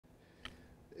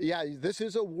Yeah, this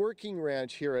is a working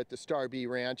ranch here at the Star B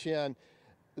Ranch, and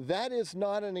that is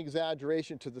not an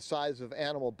exaggeration to the size of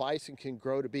animal bison can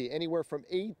grow to be. Anywhere from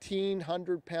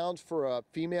 1,800 pounds for a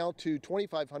female to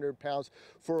 2,500 pounds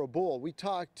for a bull. We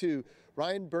talked to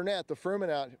Ryan Burnett, the foreman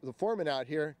out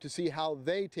here, to see how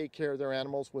they take care of their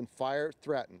animals when fire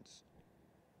threatens.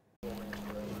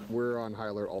 We're on high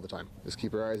alert all the time. Just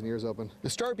keep our eyes and ears open. The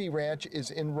Star B Ranch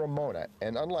is in Ramona,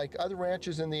 and unlike other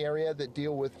ranches in the area that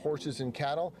deal with horses and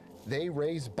cattle, they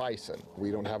raise bison.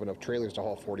 We don't have enough trailers to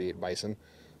haul 48 bison,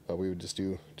 but we would just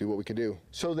do what we can do.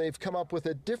 So they've come up with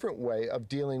a different way of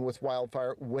dealing with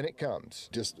wildfire when it comes.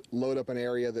 Just load up an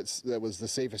area that was the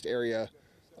safest area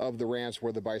of the ranch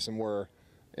where the bison were,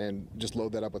 and just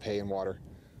load that up with hay and water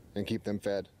and keep them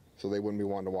fed, so they wouldn't be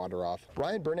wanting to wander off.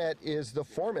 Ryan Burnett is the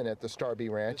foreman at the Star B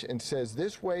Ranch and says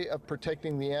this way of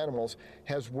protecting the animals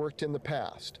has worked in the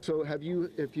past. So if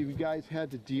you guys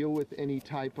had to deal with any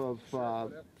type of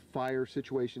fire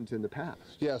situations in the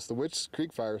past? Yes, the Witch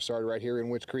Creek fire started right here in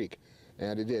Witch Creek,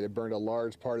 and it did. It burned a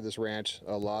large part of this ranch.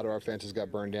 A lot of our fences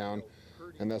got burned down,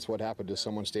 and that's what happened. Is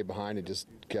someone stayed behind and just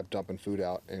kept dumping food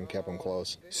out and kept them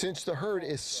close. Since the herd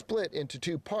is split into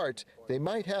two parts, they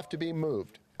might have to be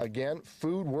moved. Again,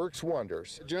 food works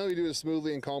wonders. Generally, we do it as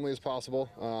smoothly and calmly as possible.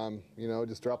 You know,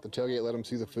 just drop the tailgate, let them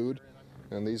see the food,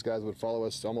 and these guys would follow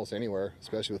us almost anywhere,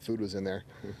 especially if food was in there.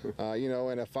 You know,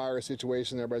 in a fire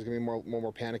situation, everybody's gonna be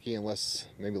more panicky and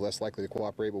maybe less likely to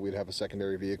cooperate, but we'd have a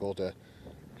secondary vehicle to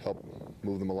help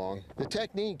move them along. The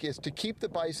technique is to keep the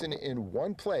bison in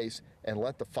one place and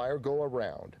let the fire go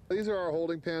around. These are our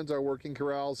holding pens, our working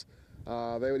corrals.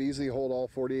 They would easily hold all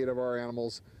 48 of our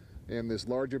animals in this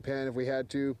larger pen if we had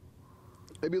to.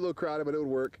 It'd be a little crowded, but it would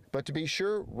work. But to be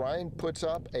sure, Ryan puts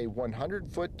up a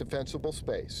 100-foot defensible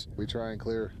space. We try and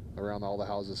clear around all the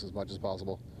houses as much as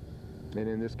possible. And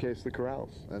in this case, the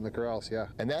corrals. And the corrals, yeah.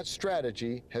 And that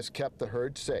strategy has kept the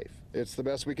herd safe. It's the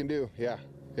best we can do, yeah.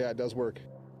 Yeah, it does work.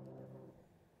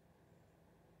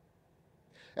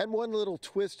 And one little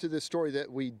twist to this story that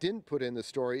we didn't put in the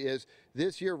story is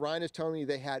this year Ryan is telling me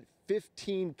they had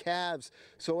 15 calves.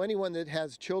 So anyone that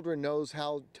has children knows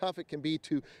how tough it can be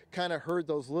to kind of herd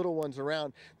those little ones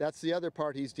around. That's the other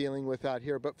part he's dealing with out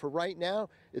here. But for right now,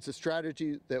 it's a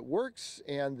strategy that works,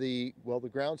 and the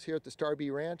grounds here at the Star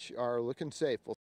B Ranch are looking safe.